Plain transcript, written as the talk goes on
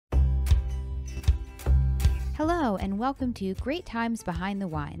Hello and welcome to Great Times Behind the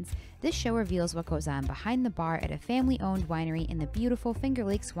Wines. This show reveals what goes on behind the bar at a family-owned winery in the beautiful Finger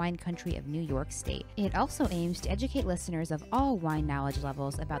Lakes wine country of New York State. It also aims to educate listeners of all wine knowledge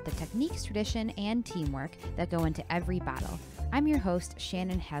levels about the techniques, tradition, and teamwork that go into every bottle. I'm your host,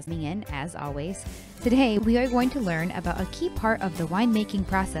 Shannon Hazlitt, as always. Today, we are going to learn about a key part of the winemaking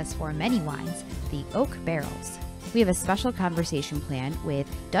process for many wines, the oak barrels. We have a special conversation planned with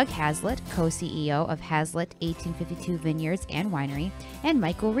Doug Hazlitt, co-CEO of Hazlitt 1852 Vineyards and Winery, and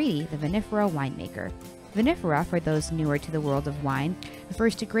Michael Reidy, the Vinifera Winemaker. Vinifera, for those newer to the world of wine,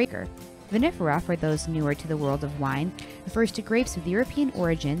 refers to grapes with European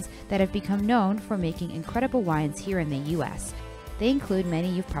origins that have become known for making incredible wines here in the U.S. They include many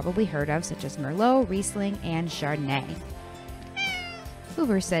you've probably heard of, such as Merlot, Riesling, and Chardonnay.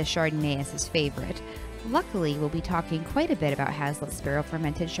 Hoover says Chardonnay is his favorite. Luckily, we'll be talking quite a bit about Hazlitt's barrel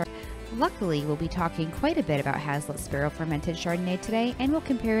fermented Chardonnay today, and we'll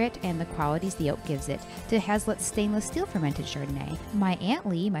compare it and the qualities the oak gives it to Hazlitt's stainless steel fermented Chardonnay. My Aunt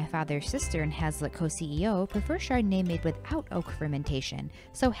Lee, my father's sister and Hazlitt co-CEO, prefer Chardonnay made without oak fermentation,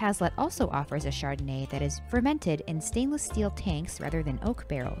 so Hazlitt also offers a Chardonnay that is fermented in stainless steel tanks rather than oak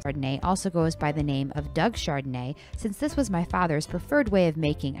barrels. Chardonnay also goes by the name of Doug Chardonnay, since this was my father's preferred way of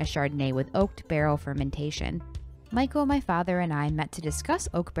making a Chardonnay with oaked barrel fermentation. Michael, my father, and I met to discuss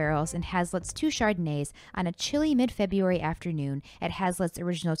oak barrels and Hazlitt's two Chardonnays on a chilly mid-February afternoon at Hazlitt's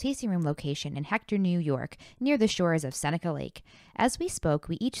original tasting room location in Hector, New York, near the shores of Seneca Lake. As we spoke,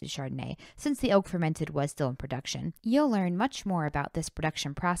 we each did Chardonnay, since the oak fermented was still in production. You'll learn much more about this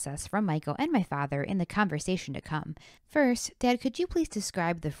production process from Michael and my father in the conversation to come. First, Dad, could you please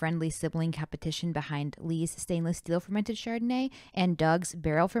describe the friendly sibling competition behind Lee's stainless steel fermented Chardonnay and Doug's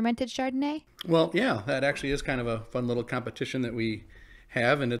barrel fermented Chardonnay? Well, yeah, that actually is kind of a fun little competition that we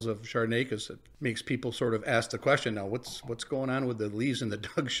have, and it's of Chardonnay because it makes people sort of ask the question, now what's going on with the Lee's and the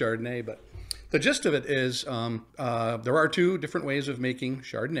Doug Chardonnay? But the gist of it is there are two different ways of making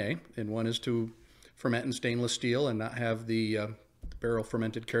Chardonnay, and one is to ferment in stainless steel and not have the barrel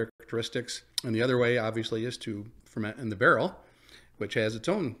fermented characteristics, and the other way obviously is to ferment in the barrel, which has its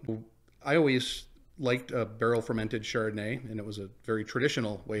own. I always liked a barrel fermented Chardonnay, and it was a very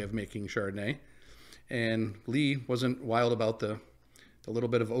traditional way of making Chardonnay. And Lee wasn't wild about the little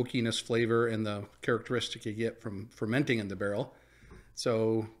bit of oakiness flavor and the characteristic you get from fermenting in the barrel.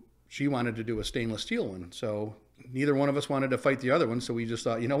 So she wanted to do a stainless steel one. So neither one of us wanted to fight the other one. So we just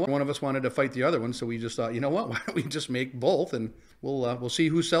thought, you know what? Why don't we just make both, and we'll see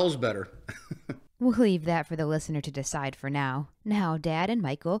who sells better. We'll leave that for the listener to decide for now. Now, Dad and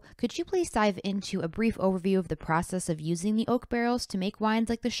Michael, could you please dive into a brief overview of the process of using the oak barrels to make wines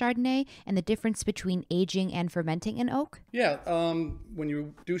like the Chardonnay and the difference between aging and fermenting in oak? Yeah, when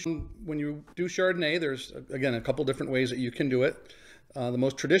you do Chardonnay, there's, again, a couple different ways that you can do it. The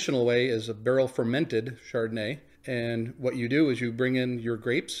most traditional way is a barrel fermented Chardonnay. And what you do is you bring in your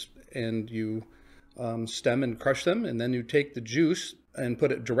grapes and you stem and crush them, and then you take the juice and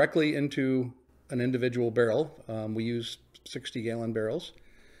put it directly into an individual barrel. We use 60-gallon barrels,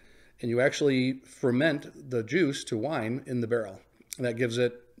 and you actually ferment the juice to wine in the barrel. And that gives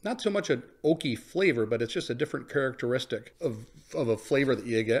it not so much an oaky flavor, but it's just a different characteristic of a flavor that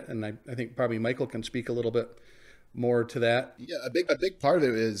you get. And I think probably Michael can speak a little bit more to that. Yeah, a big part of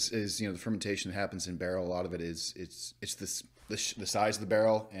it is the fermentation that happens in barrel. A lot of it is the size of the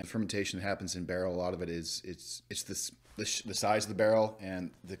barrel, and fermentation that happens in barrel. A lot of it is the size of the barrel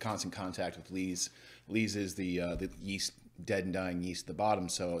and the constant contact with lees. Lees is the yeast, dead and dying yeast at the bottom.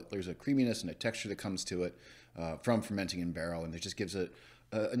 So there's a creaminess and a texture that comes to it from fermenting in barrel, and it just gives it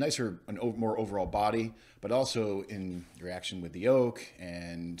a nicer, more overall body, but also in reaction with the oak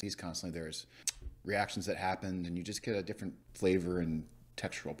and these constantly, there's reactions that happen, and you just get a different flavor and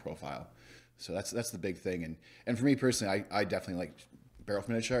textural profile. So that's the big thing. And for me personally, I definitely like barrel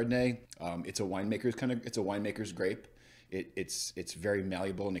fermented Chardonnay. It's a winemaker's grape. It's very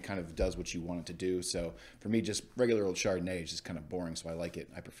malleable, and it kind of does what you want it to do. So for me, just regular old Chardonnay is just kind of boring, so I like it.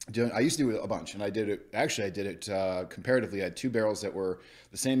 I used to do it a bunch, and I did it comparatively. I had two barrels that were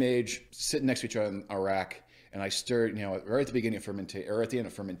the same age, sitting next to each other in a rack, and I stirred, right at the beginning of fermentation, or at the end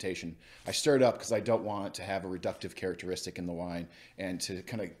of fermentation, I stirred up because I don't want it to have a reductive characteristic in the wine and to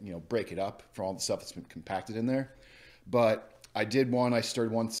kind of, break it up for all the stuff that's been compacted in there. But I did one, I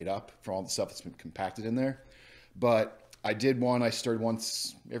stirred once up for all the stuff that's been compacted in there. But I did one I stirred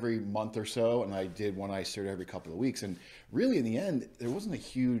once every month or so, and I did one I stirred every couple of weeks. And really, in the end, there wasn't a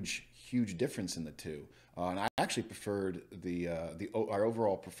huge difference in the two. And I actually preferred our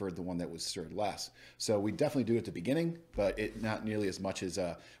overall preferred the one that was stirred less. So we definitely do it at the beginning, but it not nearly as much as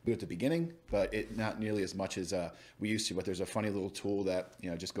we used to. But there's a funny little tool that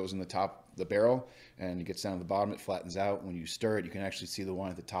just goes in the top of the barrel, and it gets down to the bottom. It flattens out. When you stir it, you can actually see the wine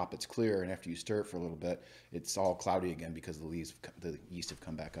at the top. It's clear, and after you stir it for a little bit, it's all cloudy again because the yeast have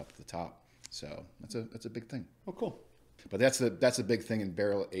come back up at the top. So that's a big thing. Oh, cool. But that's a big thing in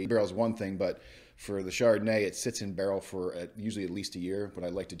barrel. Barrel is one thing, but for the Chardonnay, it sits in barrel for usually at least a year. What I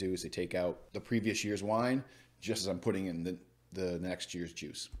like to do is they take out the previous year's wine just as I'm putting in the next year's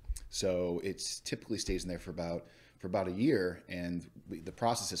juice. So it typically stays in there for about a year, and the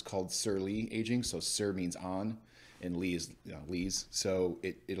process is called sur-lie aging. So sur means on, and lie is lees. So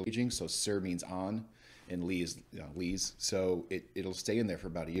it'll aging. So sur means on, and lie is lees. So it'll stay in there for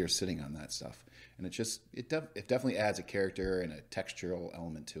about a year, sitting on that stuff. And it definitely adds a character and a textural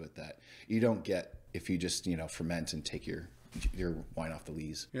element to it that you don't get if you just ferment and take your wine off the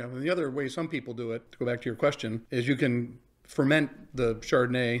lees. Yeah, and the other way some people do it, to go back to your question, is you can ferment the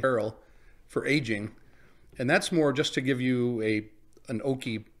Chardonnay barrel for aging, and that's more just to give you an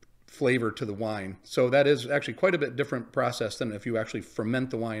oaky flavor to the wine. So that is actually quite a bit different process than if you actually ferment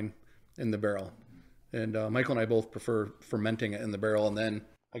the wine in the barrel. And Michael and I both prefer fermenting it in the barrel, and then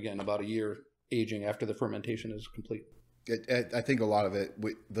again about a year aging after the fermentation is complete. I think a lot of it,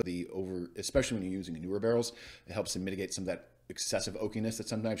 especially when you're using newer barrels, it helps to mitigate some of that excessive oakiness that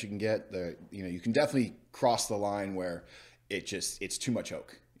sometimes you can get. You can definitely cross the line where it's too much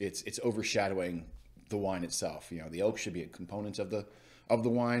oak. It's overshadowing the wine itself. The oak should be a component of the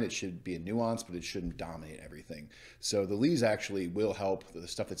wine. It should be a nuance, but it shouldn't dominate everything. So the lees actually will help the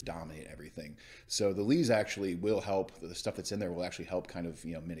stuff that's dominate everything. So the lees actually will help the stuff that's in there will actually help kind of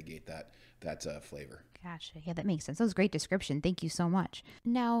mitigate that flavor. Gotcha. Yeah, that makes sense. That was a great description. Thank you so much.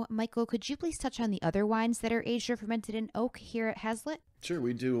 Now, Michael, could you please touch on the other wines that are aged or fermented in oak here at Hazlitt? Sure.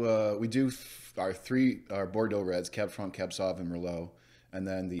 We do our Bordeaux Reds, Cab Franc, Cab Sauv, and Merlot, and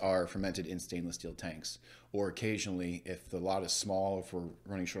then are fermented in stainless steel tanks. Or occasionally, if the lot is small, if we're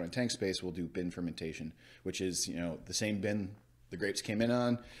running short on tank space, we'll do bin fermentation, which is the same bin the grapes came in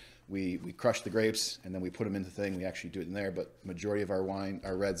on. We crush the grapes and then we put them in the thing. We actually do it in there, but majority of our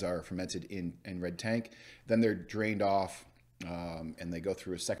reds are fermented in red tank. Then they're drained off, and they go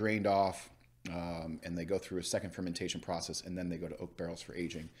through a second fermentation process, and then they go to oak barrels for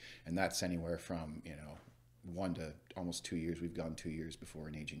aging. And that's anywhere from 1 to almost 2 years. We've gone 2 years before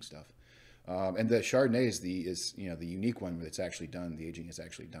in aging stuff. And the Chardonnay is the unique one where it's actually done. The aging is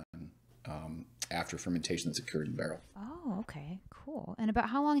actually done after fermentation that's occurred in barrel. Oh, okay, cool. And about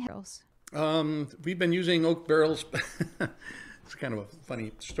how long barrels? We've been using oak barrels. It's kind of a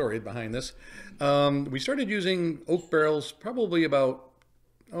funny story behind this. We started using oak barrels probably about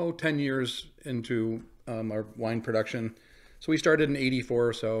 10 years into our wine production. So we started in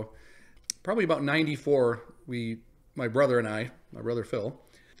 '84. So probably about '94, my brother Phil,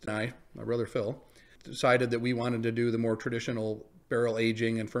 decided that we wanted to do the more traditional barrel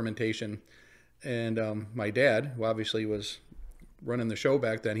aging and fermentation. And my dad, who obviously was running the show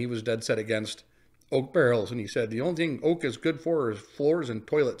back then, he was dead set against oak barrels. And he said, the only thing oak is good for is floors and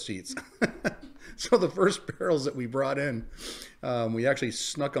toilet seats. So the first barrels that we brought in, we actually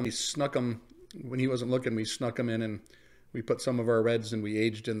snuck them when he wasn't looking. We snuck them in, and we put some of our reds and we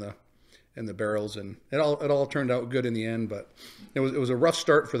aged in the barrels, and it all turned out good in the end. But it was a rough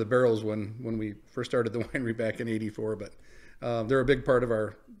start for the barrels when we first started the winery back in '84. But they're a big part of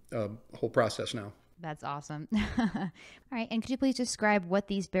our whole process now. That's awesome. All right, and could you please describe what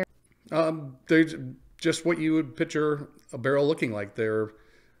these barrels? They're just what you would picture a barrel looking like. They're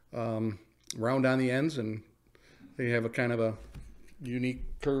round on the ends, and they have a kind of a unique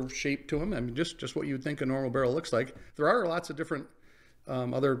curved shape to them. I mean, just what you would think a normal barrel looks like. There are lots of different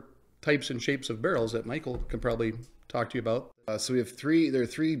other types and shapes of barrels that Michael can probably talk to you about. So we have there are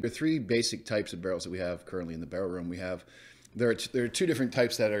three basic types of barrels that we have currently in the barrel room. There are two different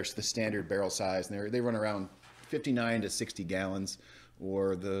types that are the standard barrel size, and they run around 59 to 60 gallons,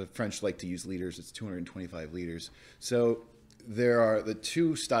 or the French like to use liters. It's 225 liters. So there are the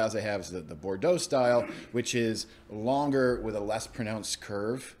two styles I have is the Bordeaux style, which is longer with a less pronounced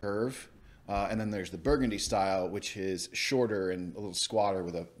curve. And then there's the Burgundy style, which is shorter and a little squatter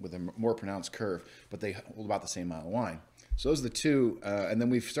with a more pronounced curve, but they hold about the same amount of wine. So those are the two. And then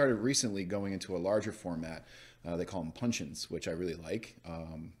we've started recently going into a larger format. They call them puncheons, which I really like.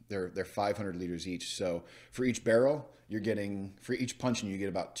 They're 500 liters each. So for each barrel, for each puncheon, you get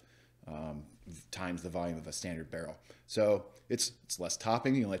about times the volume of a standard barrel. So It's less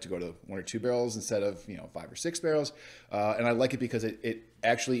topping. You only have to go to 1 or 2 barrels instead of 5 or 6 barrels. And I like it because it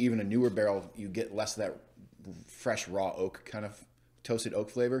actually, even a newer barrel, you get less of that fresh raw oak kind of toasted oak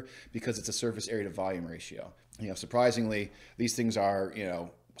flavor because it's a surface area to volume ratio. Surprisingly, these things are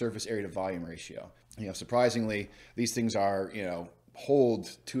surface area to volume ratio. Surprisingly, these things are hold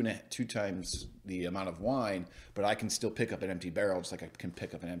two times the amount of wine, but I can still pick up an empty barrel just like I can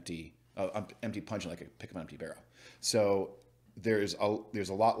pick up an empty punch like I pick up an empty barrel. So there's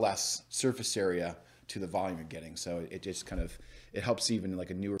a lot less surface area to the volume you're getting. So it just kind of helps even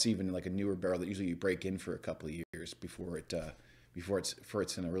like a newer barrel that usually you break in for a couple of years before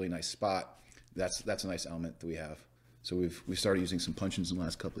it's in a really nice spot. That's a nice element that we have. So we've started using some puncheons in the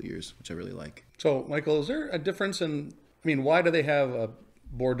last couple of years, which I really like. So Michael, is there a difference in? I mean, why do they have a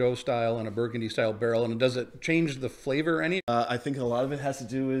Bordeaux style and a Burgundy style barrel, and does it change the flavor any? I think a lot of it has to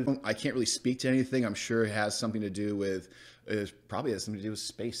do with, I can't really speak to anything. I'm sure it has something to do with, probably has something to do with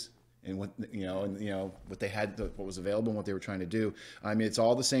space and what what they had, what was available and what they were trying to do. I mean, it's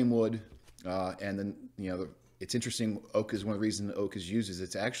all the same wood, and then it's interesting. Oak is one of the reasons oak is used is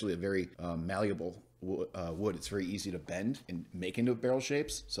it's actually a very malleable wood. It's very easy to bend and make into barrel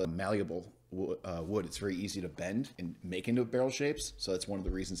shapes. So malleable wood, it's very easy to bend and make into barrel shapes. So that's one of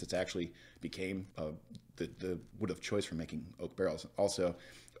the reasons it's actually became the wood of choice for making oak barrels. Also,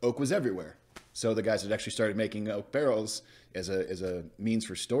 oak was everywhere. So the guys that actually started making oak barrels as a means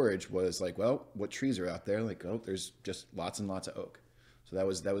for storage was like, well, what trees are out there? Like, oh, there's just lots and lots of oak. So that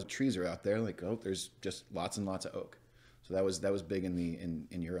was trees are out there. Like, oh, there's just lots and lots of oak. So that was big in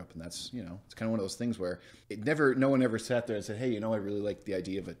Europe, and that's it's kind of one of those things where no one ever sat there and said, hey, I really like the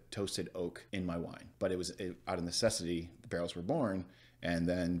idea of a toasted oak in my wine. But it was out of necessity the barrels were born, and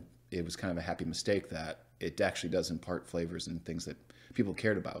then it was kind of a happy mistake that it actually does impart flavors and things that people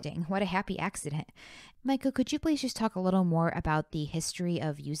cared about. Dang, what a happy accident. Michael, could you please just talk a little more about the history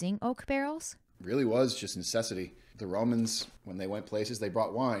of using oak barrels? It really was just necessity. The Romans, when they went places, they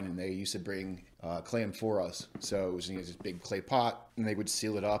brought wine, and they used to bring clay amphoras. So it was this big clay pot, and they would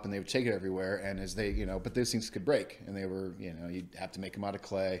seal it up, and they would take it everywhere. And as they, but those things could break, and they were, you'd have to make them out of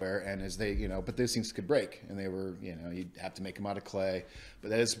clay. And as they, but those things could break, and they were, you'd have to make them out of clay. But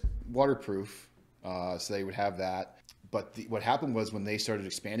that is waterproof, so they would have that. But what happened was when they started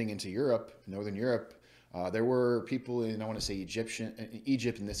expanding into Europe, Northern Europe, there were people in, I want to say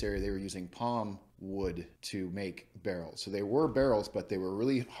Egypt in this area, they were using palm wood to make barrels. So they were barrels, but they were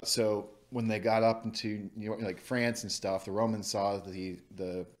really, so when they got up into like France and stuff, the Romans saw the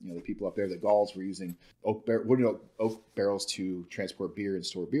people up there, the Gauls were using wooden oak barrels to transport beer and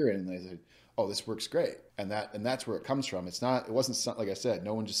store beer in, and they said, oh, this works great. And that's where it comes from. It wasn't, like I said,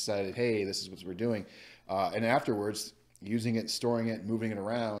 no one just said, hey, this is what we're doing. And afterwards, using it, storing it, moving it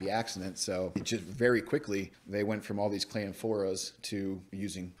around, the accident. So it just very quickly, they went from all these clay amphoras to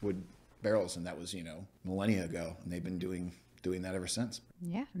using wood barrels. And that was, millennia ago. And they've been doing that ever since.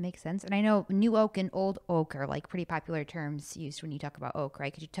 Yeah, it makes sense. And I know new oak and old oak are like pretty popular terms used when you talk about oak,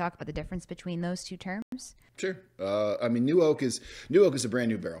 right? Could you talk about the difference between those two terms? Sure. I mean, new oak is a brand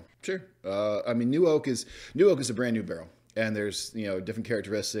new barrel. Sure. I mean, new oak is a brand new barrel. And there's, different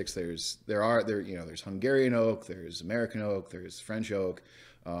characteristics. There's Hungarian oak, there's American oak, there's French oak.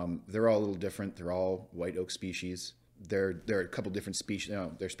 They're all a little different. They're all white oak species. There are a couple different species.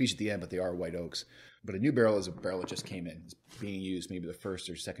 They're species at the end, but they are white oaks. But a new barrel is a barrel that just came in. It's being used maybe the first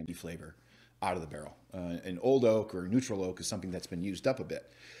or second flavor out of the barrel. An old oak or neutral oak is something that's been used up a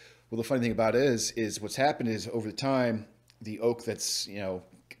bit. Well, the funny thing about it is what's happened is over the time, the oak that's,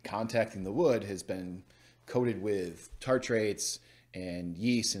 contacting the wood has been coated with tartrates and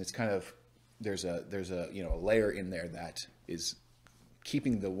yeast, and it's kind of there's a layer in there that is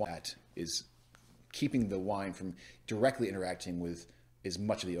keeping the wine from directly interacting with as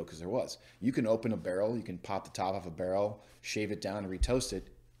much of the oak as there was. You can open a barrel, you can pop the top off a barrel, shave it down and retoast it,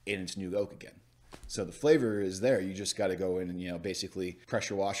 and it's new oak again. So the flavor is there. You just got to go in and basically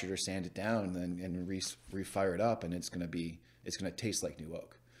pressure wash it or sand it down and refire it up, and it's going to taste like new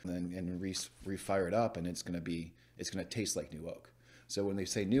oak. And refire it up, and it's going to taste like new oak. So when they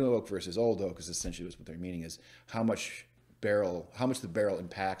say new oak versus old oak, is essentially what they're meaning is how much the barrel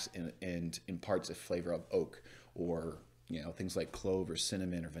impacts and imparts a flavor of oak, or things like clove or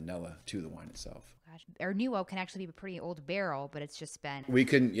cinnamon or vanilla to the wine itself. Gosh, our new oak can actually be a pretty old barrel, but it's just been. We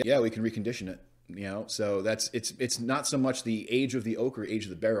can recondition it. So it's not so much the age of the oak or age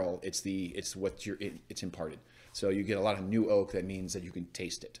of the barrel. It's it's imparted. So you get a lot of new oak. That means that you can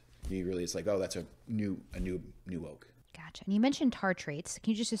taste it. It's like, oh, that's a new oak. Gotcha. And you mentioned tartrates.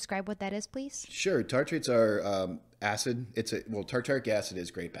 Can you just describe what that is, please? Sure. Tartrates are acid. Tartaric acid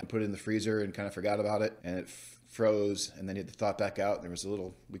is great. I put it in the freezer and kind of forgot about it, and it froze, and then you had to thaw it back out. There was a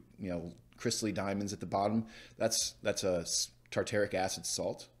little, crystally diamonds at the bottom. That's a tartaric acid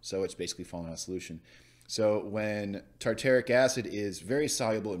salt. So it's basically falling out of solution. So when tartaric acid is very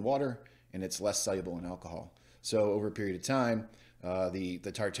soluble in water and it's less soluble in alcohol. So over a period of time, the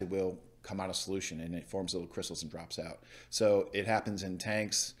tartrate will come out of solution and it forms little crystals and drops out. So it happens in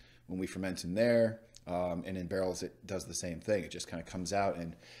tanks when we ferment in there, and in barrels it does the same thing. It just kind of comes out,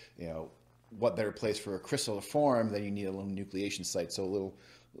 and what better place for a crystal to form than you need a little nucleation site. So a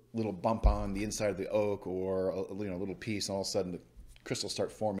little bump on the inside of the oak, or a little piece, and all of a sudden the crystals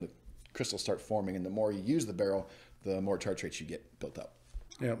start forming. And the more you use the barrel, the more tartrates you get built up.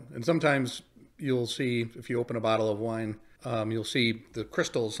 Yeah, and sometimes you'll see, if you open a bottle of wine, you'll see the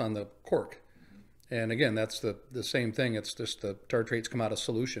crystals on the cork. And again, that's the same thing. It's just the tartrates come out of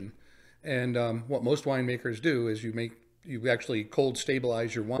solution. And what most winemakers do is you actually cold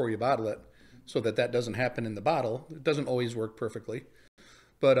stabilize your wine before you bottle it, so that doesn't happen in the bottle. It doesn't always work perfectly.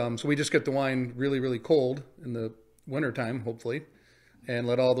 But so we just get the wine really, really cold in the wintertime, hopefully, and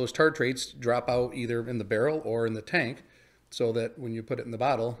let all those tartrates drop out either in the barrel or in the tank, so that when you put it in the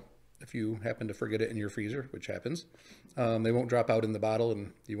bottle, if you happen to forget it in your freezer, which happens, they won't drop out in the bottle,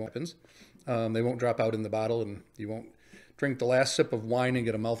 and you won't drink the last sip of wine and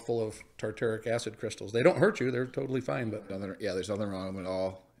get a mouthful of tartaric acid crystals. They don't hurt you; they're totally fine. But there's nothing wrong with them at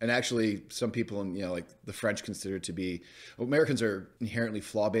all. And actually, some people, like the French, consider it to be, Americans are inherently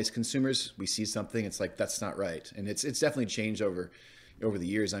flaw-based consumers. We see something, it's like, that's not right. And it's definitely changed over the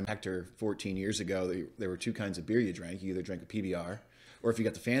years. I'm back to 14 years ago, there were two kinds of beer you drank. You either drank a PBR, or if you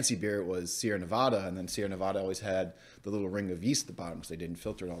got the fancy beer, it was Sierra Nevada. And then Sierra Nevada always had the little ring of yeast at the bottom, so they didn't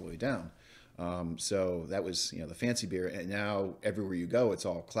filter it all the way down. So that was, the fancy beer. And now everywhere you go, it's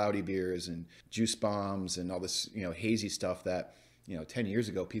all cloudy beers and juice bombs and all this, hazy stuff that, 10 years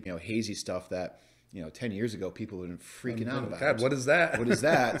ago, people, hazy stuff that, 10 years ago, people would have been freaking out about. God, what is that? What is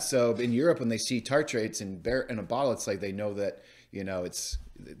that? So in Europe, when they see tartrates in a bottle, it's like they know that, it's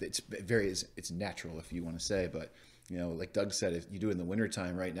natural, if you want to say. But, like Doug said, if you do it in the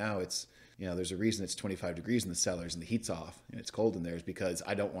wintertime right now, it's, there's a reason it's 25 degrees in the cellars and the heat's off and it's cold in there, is because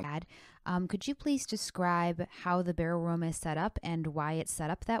I don't want. Could you please describe how the barrel room is set up and why it's set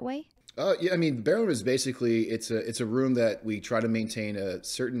up that way? Yeah, I mean, the barrel room is basically, it's a room that we try to maintain a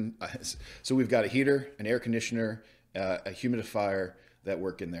certain, so we've got a heater, an air conditioner, a humidifier that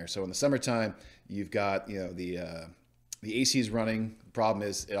work in there. So in the summertime, you've got, the AC's running. The problem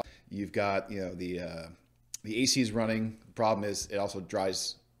is you've got, the AC's running. The problem is it also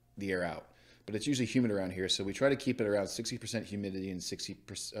dries the air out. But it's usually humid around here, so we try to keep it around 60% humidity and 60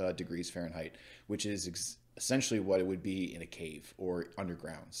 degrees Fahrenheit, which is essentially what it would be in a cave or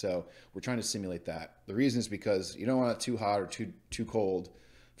underground. So we're trying to simulate that. The reason is because you don't want it too hot or too cold.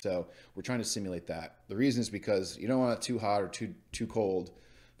 So we're trying to simulate that. The reason is because you don't want it too hot or too cold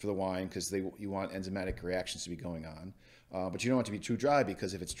for the wine, because you want enzymatic reactions to be going on. But you don't want it to be too dry,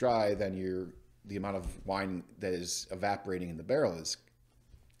 because if it's dry, then the amount of wine that is evaporating in the barrel is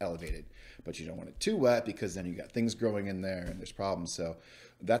elevated. But you don't want it too wet, because then you got things growing in there and there's problems. So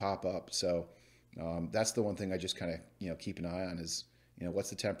that pop up. So that's the one thing I just kind of keep an eye on is what's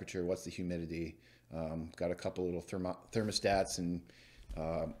the temperature, what's the humidity. Got a couple little thermostats and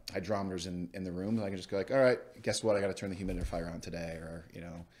hydrometers in the room, and I can just go like, all right, guess what? I got to turn the humidifier on today, or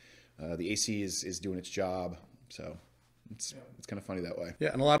the AC is doing its job. So it's kind of funny that way.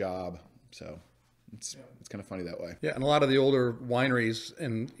 Yeah, and a lot job. So it's kind of funny that way. Yeah, and a lot of the older wineries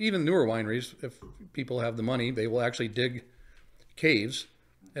and even newer wineries, if people have the money, they will actually dig caves,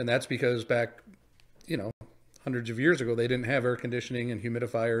 and that's because back, hundreds of years ago, they didn't have air conditioning and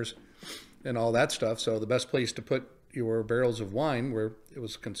humidifiers and all that stuff. So the best place to put your barrels of wine where it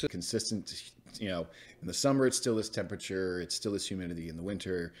was consistent, in the summer, it's still this temperature, it's still this humidity. In the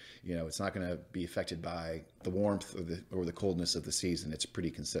winter, it's not going to be affected by the warmth or the coldness of the season. It's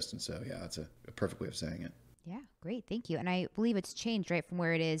pretty consistent. So yeah, that's a perfect way of saying it. Yeah, great. Thank you. And I believe it's changed, right, from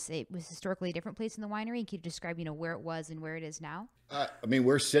where it is. It was historically a different place in the winery. Can you describe, where it was and where it is now? I mean,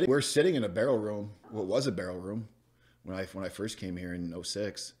 we're sitting in a barrel room. What was a barrel room when I first came here in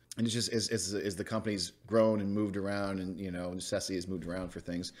 2006. And it's just as the company's grown and moved around, and necessity has moved around for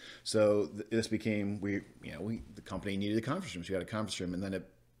things. So this became the company needed a conference room. So we had a conference room, and then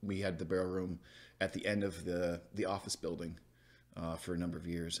we had the barrel room at the end of the office building for a number of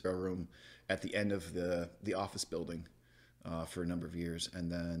years. Barrel room at the end of the office building for a number of years,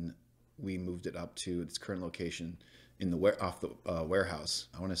 and then we moved it up to its current location in off the warehouse.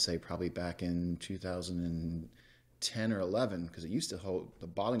 I want to say probably back in 2008 10 or 11, because it used to hold the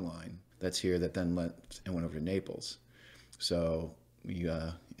bottling line that's here that then went over to Naples. So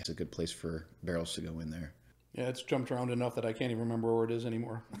it's a good place for barrels to go in there. Yeah, it's jumped around enough that I can't even remember where it is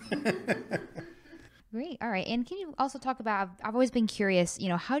anymore. Great. All right. And can you also talk about, I've always been curious,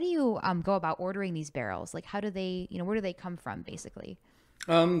 how do you go about ordering these barrels? Like, how do they, where do they come from, basically?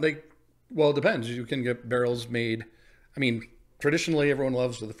 Well, it depends. You can get barrels made. I mean, traditionally everyone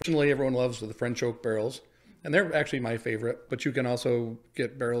loves the French oak barrels, and they're actually my favorite. But you can also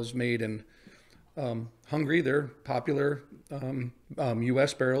get barrels made in Hungary. They're popular.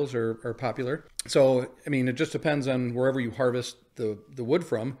 U.S. barrels are popular. So, I mean, it just depends on wherever you harvest the wood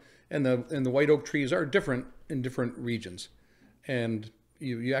from, and the white oak trees are different in different regions, and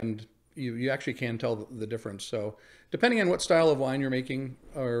you actually can tell the difference. So, depending on what style of wine you're making,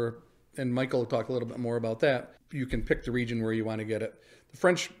 and Michael will talk a little bit more about that, you can pick the region where you want to get it. The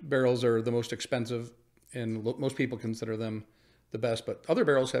French barrels are the most expensive, and most people consider them the best, but other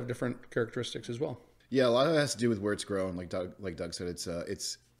barrels have different characteristics as well. Yeah, a lot of it has to do with where it's grown. Like Doug said,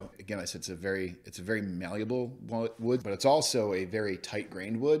 it's again, I said it's a very malleable wood, but it's also a very tight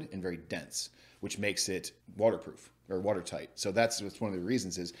grained wood and very dense, which makes it waterproof or watertight. So that's one of the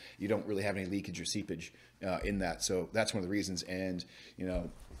reasons is you don't really have any leakage or seepage in that. So that's one of the reasons. And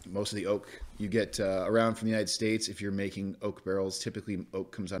most of the oak you get around from the United States, if you're making oak barrels, typically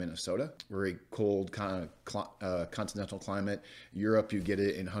oak comes out of Minnesota. Very cold kind of continental climate. Europe, you get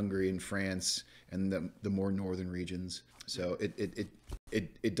it in Hungary and France and the more northern regions. So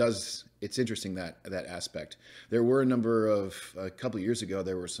it's interesting that aspect. There were a couple of years ago,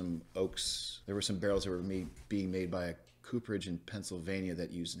 there were some barrels that were being made by a cooperage in Pennsylvania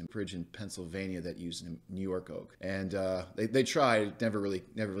that used New York oak, and they tried, never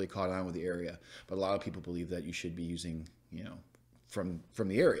really caught on with the area. But a lot of people believe that you should be using from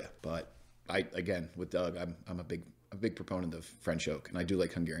the area. But again with Doug, I'm a big proponent of French oak, and I do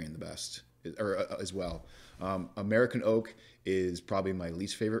like Hungarian the best as well. American oak is probably my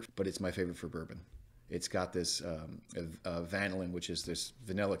least favorite, but it's my favorite for bourbon. It's got this vanillin, which is this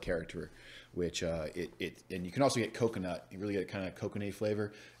vanilla character, which and you can also get coconut. You really get kind of coconut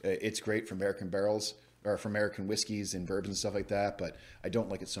flavor. It's great for American barrels or for American whiskeys and bourbons and stuff like that, but I don't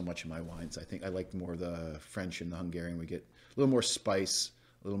like it so much in my wines. I think I like more the French and the Hungarian. We get a little more spice.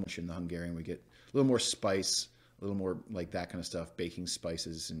 A little more in the Hungarian. We get a little more spice. A little more like that kind of stuff, baking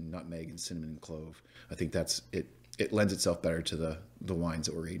spices and nutmeg and cinnamon and clove. I think that's it. It lends itself better to the wines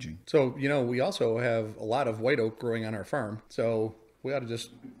that we're aging. So, we also have a lot of white oak growing on our farm. So we ought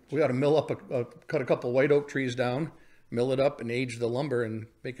to mill up cut a couple white oak trees down, mill it up and age the lumber and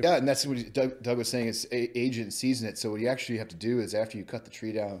make it. Yeah, and that's what Doug was saying is age it and season it. So what you actually have to do is after you cut the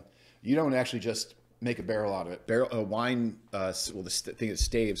tree down, you don't actually just make a barrel out of it. Wine, the thing is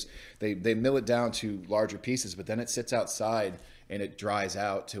staves, they mill it down to larger pieces, but then it sits outside and it dries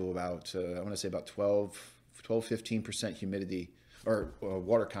out to about, I want to say about 15% humidity or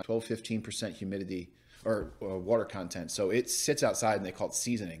water content, 15% humidity or water content. So it sits outside and they call it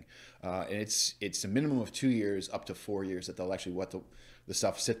seasoning. And it's a minimum of 2 years up to 4 years that they'll actually let the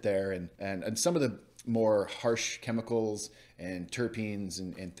stuff sit there. And some of the more harsh chemicals and terpenes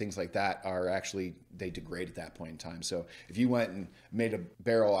and things like that are actually, they degrade at that point in time. So if you went and made a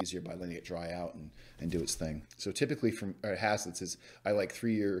barrel easier by letting it dry out and do its thing. So typically from Hazlitt's is I like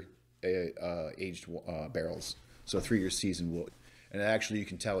 3-year aged barrels. So 3-year seasoned wood. And actually you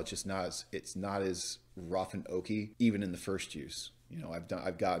can tell it's not as rough and oaky even in the first use.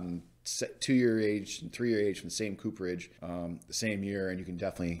 I've gotten 2-year aged and 3-year aged from the same cooperage the same year, and you can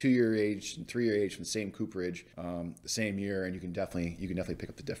definitely 2-year aged and 3-year aged from the same cooperage the same year, and you can definitely pick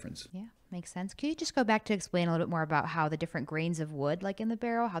up the difference. Yeah, makes sense. Could you just go back to explain a little bit more about how the different grains of wood, like in the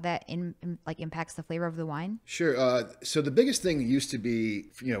barrel, how that impacts the flavor of the wine? Sure. So the biggest thing used to be,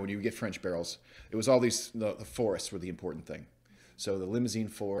 when you get French barrels, it was all these the forests were the important thing. So the Limousin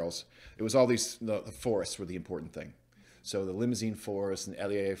forests, it was all these the forests were the important thing. So the Limousin forest and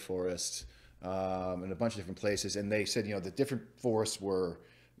Allier forest and a bunch of different places. And they said, the different forests were,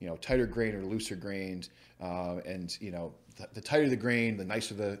 tighter grain or looser grained. And, the tighter the grain, the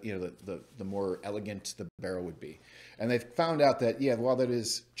nicer the more elegant the barrel would be. And they found out that, while that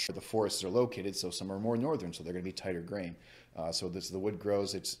is where the forests are located, so some are more northern, so they're going to be tighter grain. So the wood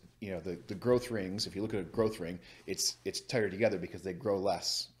grows, it's, the growth rings, if you look at a growth ring, it's tighter together because they grow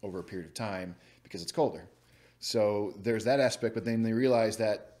less over a period of time because it's colder. So there's that aspect, but then they realized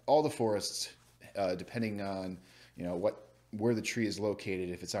that all the forests, depending on, where the tree is located,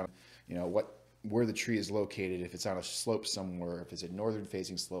 if it's on, where the tree is located, if it's on a slope somewhere, if it's a northern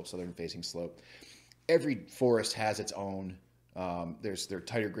facing slope, southern facing slope, every forest has its own They're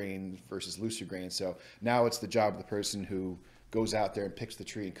tighter grain versus looser grain. So now it's the job of the person who goes out there and picks the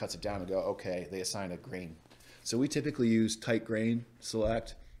tree and cuts it down and go, okay, they assign a grain. So we typically use tight grain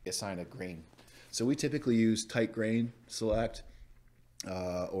select, assign a grain. So we typically use tight grain select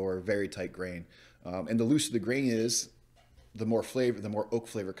or very tight grain. And the looser the grain is, the more flavor, the more oak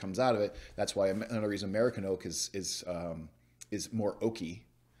flavor comes out of it. That's why another reason American oak is more oaky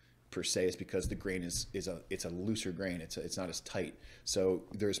per se, is because the grain is a looser grain. It's not as tight. So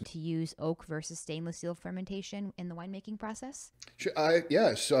there's To use oak versus stainless steel fermentation in the winemaking process? Sure.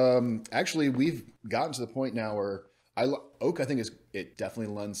 Yes. Actually, we've gotten to the point now where oak, I think, it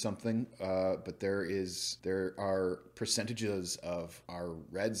definitely lends something. But there are percentages of our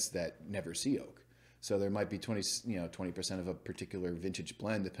reds that never see oak. So there might be 20% of a particular vintage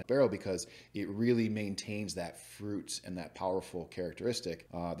blend barrel, because it really maintains that fruit and that powerful characteristic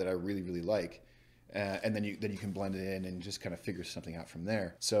that I really, really like. And then you can blend it in and just kind of figure something out from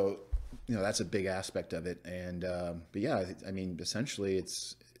there. So, that's a big aspect of it. And but yeah, I mean, essentially,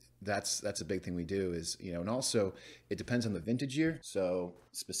 that's a big thing we do is, and also it depends on the vintage year. So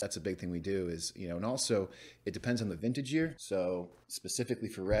that's a big thing we do is, and also it depends on the vintage year. So specifically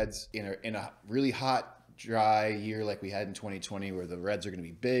for reds, in a really hot, dry year like we had in 2020, where the reds are going to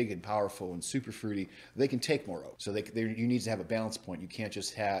be big and powerful and super fruity, they can take more oak. So you need to have a balance point. You can't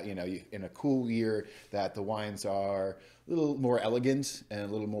just have, in a cool year that the wines are a little more elegant and a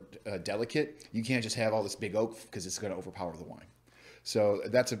little more delicate, you can't just have all this big oak, because it's going to overpower the wine. So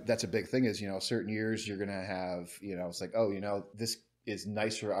that's a big thing is, certain years you're going to have, it's like, oh, this is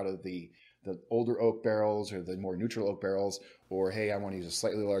nicer out of the older oak barrels or the more neutral oak barrels, or, hey, I want to use a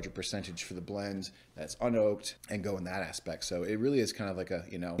slightly larger percentage for the blend that's unoaked and go in that aspect. So it really is kind of like a,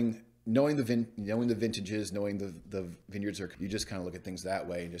 knowing the vintages, knowing the vineyards, you just kind of look at things that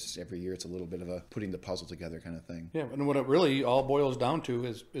way. And just every year it's a little bit of a putting the puzzle together kind of thing. Yeah. And what it really all boils down to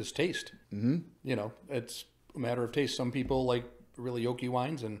is taste. Mm-hmm. It's a matter of taste. Some people like really oaky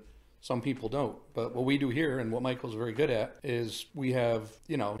wines and some people don't. But what we do here, and what Michael's very good at, is we have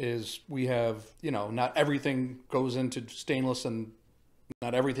not everything goes into stainless and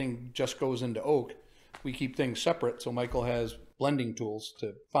not everything just goes into oak. We keep things separate. So Michael has blending tools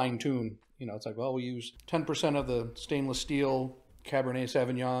to fine tune. It's like, well, we use 10% of the stainless steel Cabernet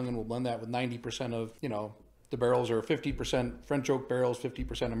Sauvignon, and we'll blend that with 90% of, the barrels are 50% French oak barrels,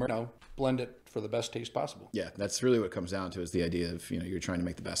 50% American. Blend it for the best taste possible. Yeah, that's really what it comes down to, is the idea of, you're trying to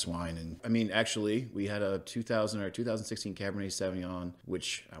make the best wine. And I mean, actually, we had a 2016 Cabernet Sauvignon,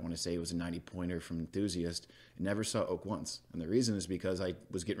 which I want to say was a 90-pointer from Enthusiast. It never saw oak once. And the reason is because I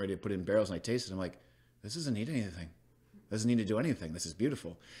was getting ready to put it in barrels and I tasted it. I'm like, this doesn't need anything. Doesn't need to do anything. This is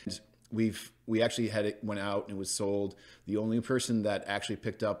beautiful. We actually went out and it was sold. The only person that actually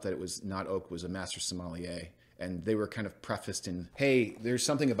picked up that it was not oak was a master sommelier. And they were kind of prefaced in, hey, there's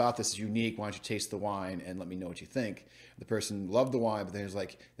something about this unique. Why don't you taste the wine and let me know what you think? The person loved the wine, but then it was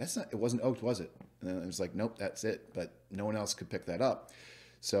like, it wasn't oaked, was it? And then it was like, nope, that's it. But no one else could pick that up.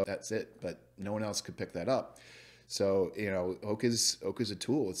 So that's it. But no one else could pick that up. So, oak is a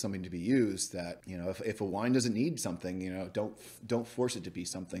tool. It's something to be used that, if a wine doesn't need something, don't force it to be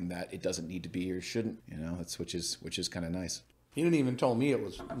something that it doesn't need to be or shouldn't, which is kind of nice. He didn't even tell me it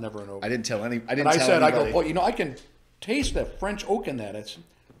was never an oak. I didn't tell anybody. I said, I can taste the French oak in that. It's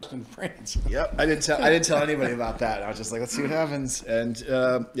in France. Yep. I didn't tell anybody about that. I was just like, let's see what happens. And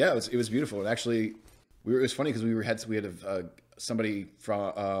it was beautiful. And actually, it was funny because we had somebody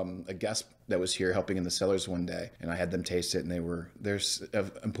from a guest that was here helping in the cellars one day, and I had them taste it, and there's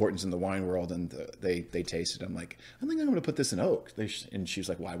of importance in the wine world, and they tasted. I'm like, I think I'm going to put this in oak. And she was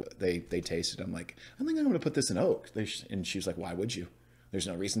like, why? They tasted. I'm like, I think I'm going to put this in oak. And she was like, why would you? There's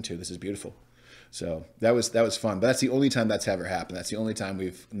no reason to. This is beautiful. So that was fun. But that's the only time that's ever happened. That's the only time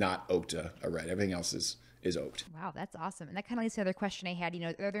we've not oaked a red. Everything else is oaked. Wow, that's awesome. And that kind of leads to the other question I had.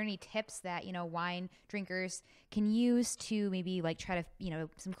 Are there any tips that, wine drinkers can use to maybe try to,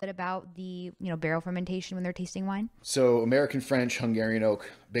 some bit about the, barrel fermentation when they're tasting wine? So American French, Hungarian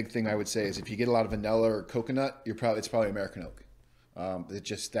oak, big thing I would say is if you get a lot of vanilla or coconut, it's probably American oak.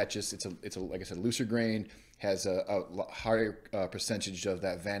 It's a like I said, looser grain, has a higher percentage of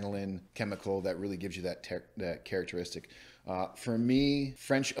that vanillin chemical that really gives you that characteristic. For me,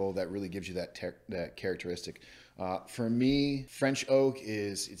 French oak that really gives you that characteristic. For me, French oak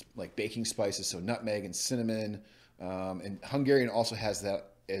it's like baking spices, so nutmeg and cinnamon. And Hungarian also has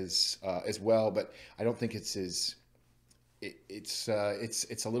that as well, but I don't think it's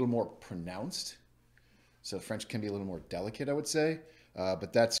a little more pronounced. So French can be a little more delicate, I would say.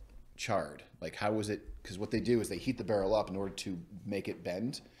 But that's charred. Like, how was it? Because what they do is they heat the barrel up in order to make it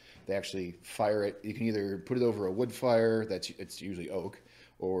bend. They actually fire it. You can either put it over a wood fire, it's usually oak,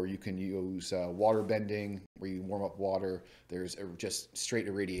 or you can use water bending, where you warm up water. There's just straight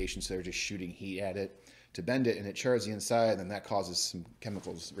irradiation, so they're just shooting heat at it to bend it, and it chars the inside, and that causes some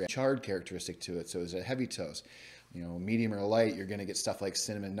chemicals, charred characteristic to it. So it's a heavy toast. You know, medium or light, you're going to get stuff like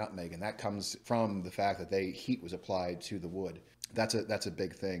cinnamon, nutmeg, and that comes from the fact that heat was applied to the wood. That's a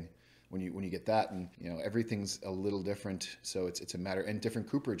big thing when you get that, and you know, everything's a little different. So it's a matter, and different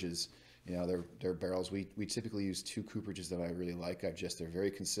cooperages. You know, they're barrels. We typically use 2 cooperages that I really like. They're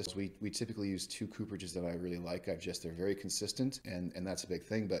very consistent. We typically use 2 cooperages that I really like. They're very consistent, and that's a big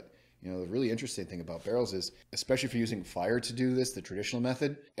thing. But you know, the really interesting thing about barrels is, especially if you're using fire to do this, the traditional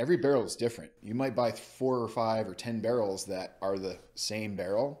method, every barrel is different. You might buy 4 or 5 or 10 barrels that are the same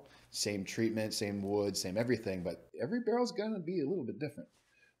barrel, same treatment, same wood, same everything, but every barrel's gonna be a little bit different.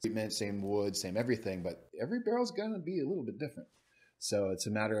 Treatment, same wood, same everything, but every barrel's gonna be a little bit different. So it's a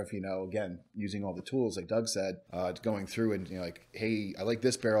matter of, you know, again, using all the tools, like Doug said, going through and, you know, like, hey, I like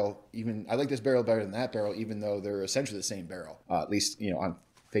this barrel better than that barrel, even though they're essentially the same barrel, at least, you know, on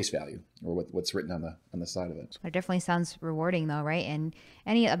face value, or what's written on the side of it. It definitely sounds rewarding, though, right? And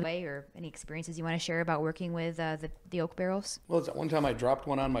any other way or any experiences you want to share about working with the oak barrels? Well, one time I dropped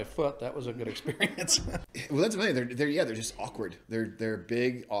one on my foot. That was a good experience. Well, that's funny. They're just awkward. They're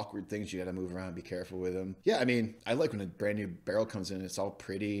big, awkward things. You got to move around, be careful with them. Yeah, I mean, I like when a brand new barrel comes in. It's all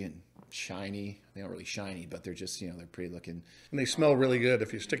pretty and shiny. They're not really shiny, but they're just, you know, they're pretty looking. And they smell really good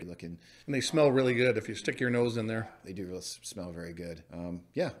if you stick your nose in there. They do really smell very good.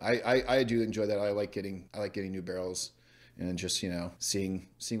 Yeah, I do enjoy that. I like getting new barrels and just, you know, seeing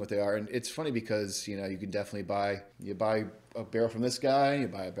what they are. And it's funny because, you know, you can definitely buy a barrel from this guy, you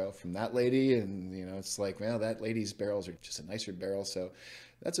buy a barrel from that lady, and, you know, it's like, well, that lady's barrels are just a nicer barrel. So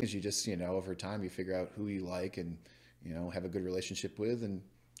that's because you just, you know, over time you figure out who you like and, you know, have a good relationship with, and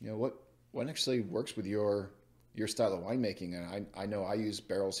you know what actually works with your style of winemaking. And I know I use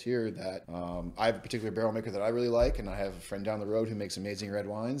barrels here that I have a particular barrel maker that I really like, and I have a friend down the road who makes amazing red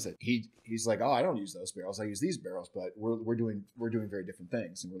wines that he's like, oh, I don't use those barrels, I use these barrels, but we're doing very different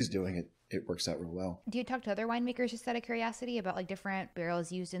things, and he's doing it works out real well. Do you talk to other winemakers, just out of curiosity, about like different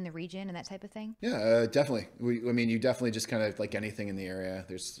barrels used in the region and that type of thing? Yeah, definitely. I mean, you definitely just kind of like anything in the area.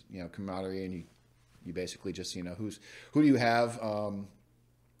 There's, you know, camaraderie, and you basically just, you know, who do you have.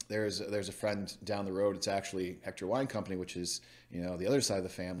 There's a friend down the road. It's actually Hector Wine Company, which is, you know, the other side of the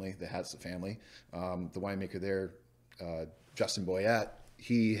family, the Hazlitt family. The winemaker there, Justin Boyat,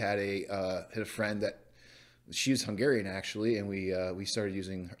 he had a friend that, she's Hungarian actually, and we started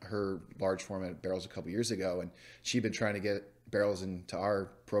using her large format barrels a couple years ago, and she'd been trying to get barrels into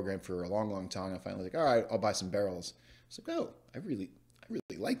our program for a long time. I finally was like, all right, I'll buy some barrels. I was like, oh, I really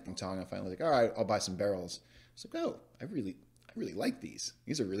like them. I finally was like, all right, I'll buy some barrels. I was like, oh, I really like these.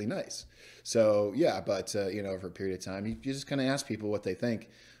 These are really nice. So yeah, but you know, over a period of time, you just kind of ask people what they think.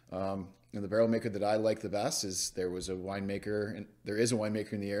 And the barrel maker that I like the best is there is a winemaker in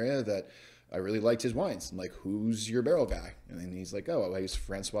the area that I really liked his wines. I'm like, who's your barrel guy? And then he's like, oh, I use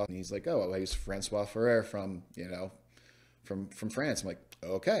Francois. And he's like, oh, I use Francois Ferrer from France. I'm like,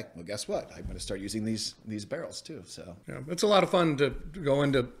 okay, well, guess what? I'm going to start using these barrels too. So yeah, it's a lot of fun to go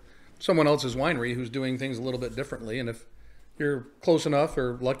into someone else's winery who's doing things a little bit differently, and if you're close enough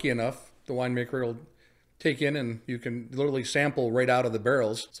or lucky enough, the winemaker will take in and you can literally sample right out of the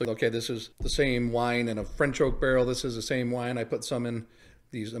barrels. So, okay, this is the same wine in a French oak barrel. This is the same wine. I put some in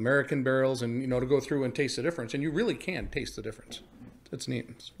these American barrels, and, you know, to go through and taste the difference. And you really can taste the difference. It's neat.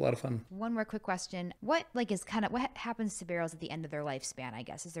 It's a lot of fun. One more quick question. What happens to barrels at the end of their lifespan, I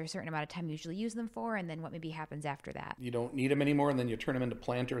guess? Is there a certain amount of time you usually use them for, and then what maybe happens after that? You don't need them anymore, and then you turn them into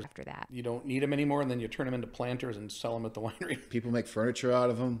planters. After that. You don't need them anymore, and then you turn them into planters and sell them at the winery. People make furniture out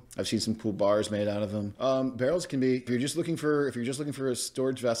of them. I've seen some cool bars made out of them. Barrels can be, if you're just looking for a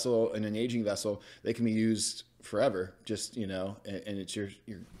storage vessel and an aging vessel, they can be used forever. Just, you know, and it's you're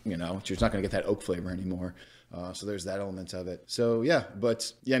not going to get that oak flavor anymore. So there's that element of it. So yeah,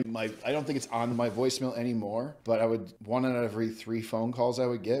 but yeah, I don't think it's on my voicemail anymore, but one out of every 3 phone calls I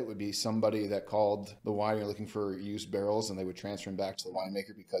would get would be somebody that called the winery looking for used barrels, and they would transfer them back to the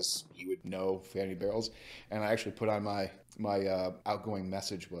winemaker because he would know if we had any barrels. And I actually put on my outgoing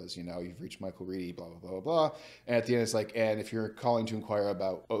message was, you know, you've reached Michael Reidy, blah, blah, blah, blah. And at the end, it's like, and if you're calling to inquire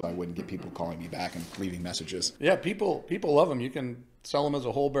about, I wouldn't get people calling me back and leaving messages. Yeah, people love them. You can sell them as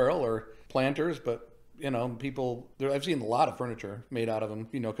a whole barrel or planters, but you know, I've seen a lot of furniture made out of them,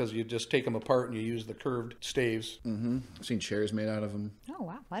 you know, because you just take them apart and you use the curved staves. Mm-hmm. I've seen chairs made out of them. Oh,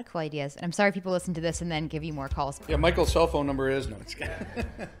 wow. A lot of cool ideas. And I'm sorry people listen to this and then give you more calls. Yeah, Michael's cell phone number is, no, it's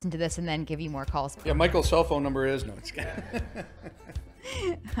listen to this and then give you more calls. Yeah, Michael's cell phone number is, no, it's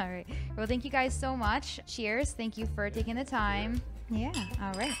All right. Well, thank you guys so much. Cheers. Thank you for taking the time. Yeah,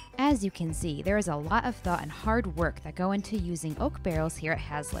 all right. As you can see, there is a lot of thought and hard work that go into using oak barrels here at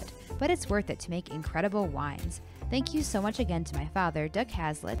Hazlitt, but it's worth it to make incredible wines. Thank you so much again to my father, Doug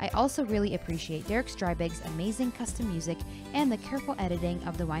Hazlitt. I also really appreciate Derek Strybig's amazing custom music and the careful editing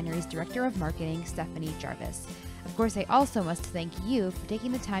of the winery's Director of Marketing, Stephanie Jarvis. Of course, I also must thank you for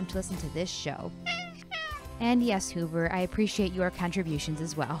taking the time to listen to this show. And yes, Hoover, I appreciate your contributions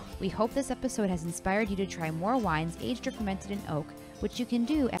as well. We hope this episode has inspired you to try more wines aged or fermented in oak, which you can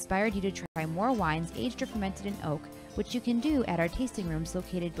do at our tasting rooms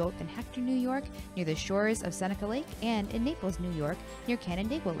located both in Hector, New York, near the shores of Seneca Lake, and in Naples, New York, near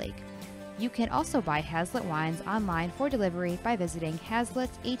Canandaigua Lake. You can also buy Hazlitt wines online for delivery by visiting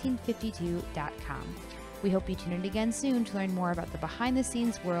hazlitt1852.com. We hope you tune in again soon to learn more about the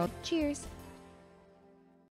behind-the-scenes world. Cheers!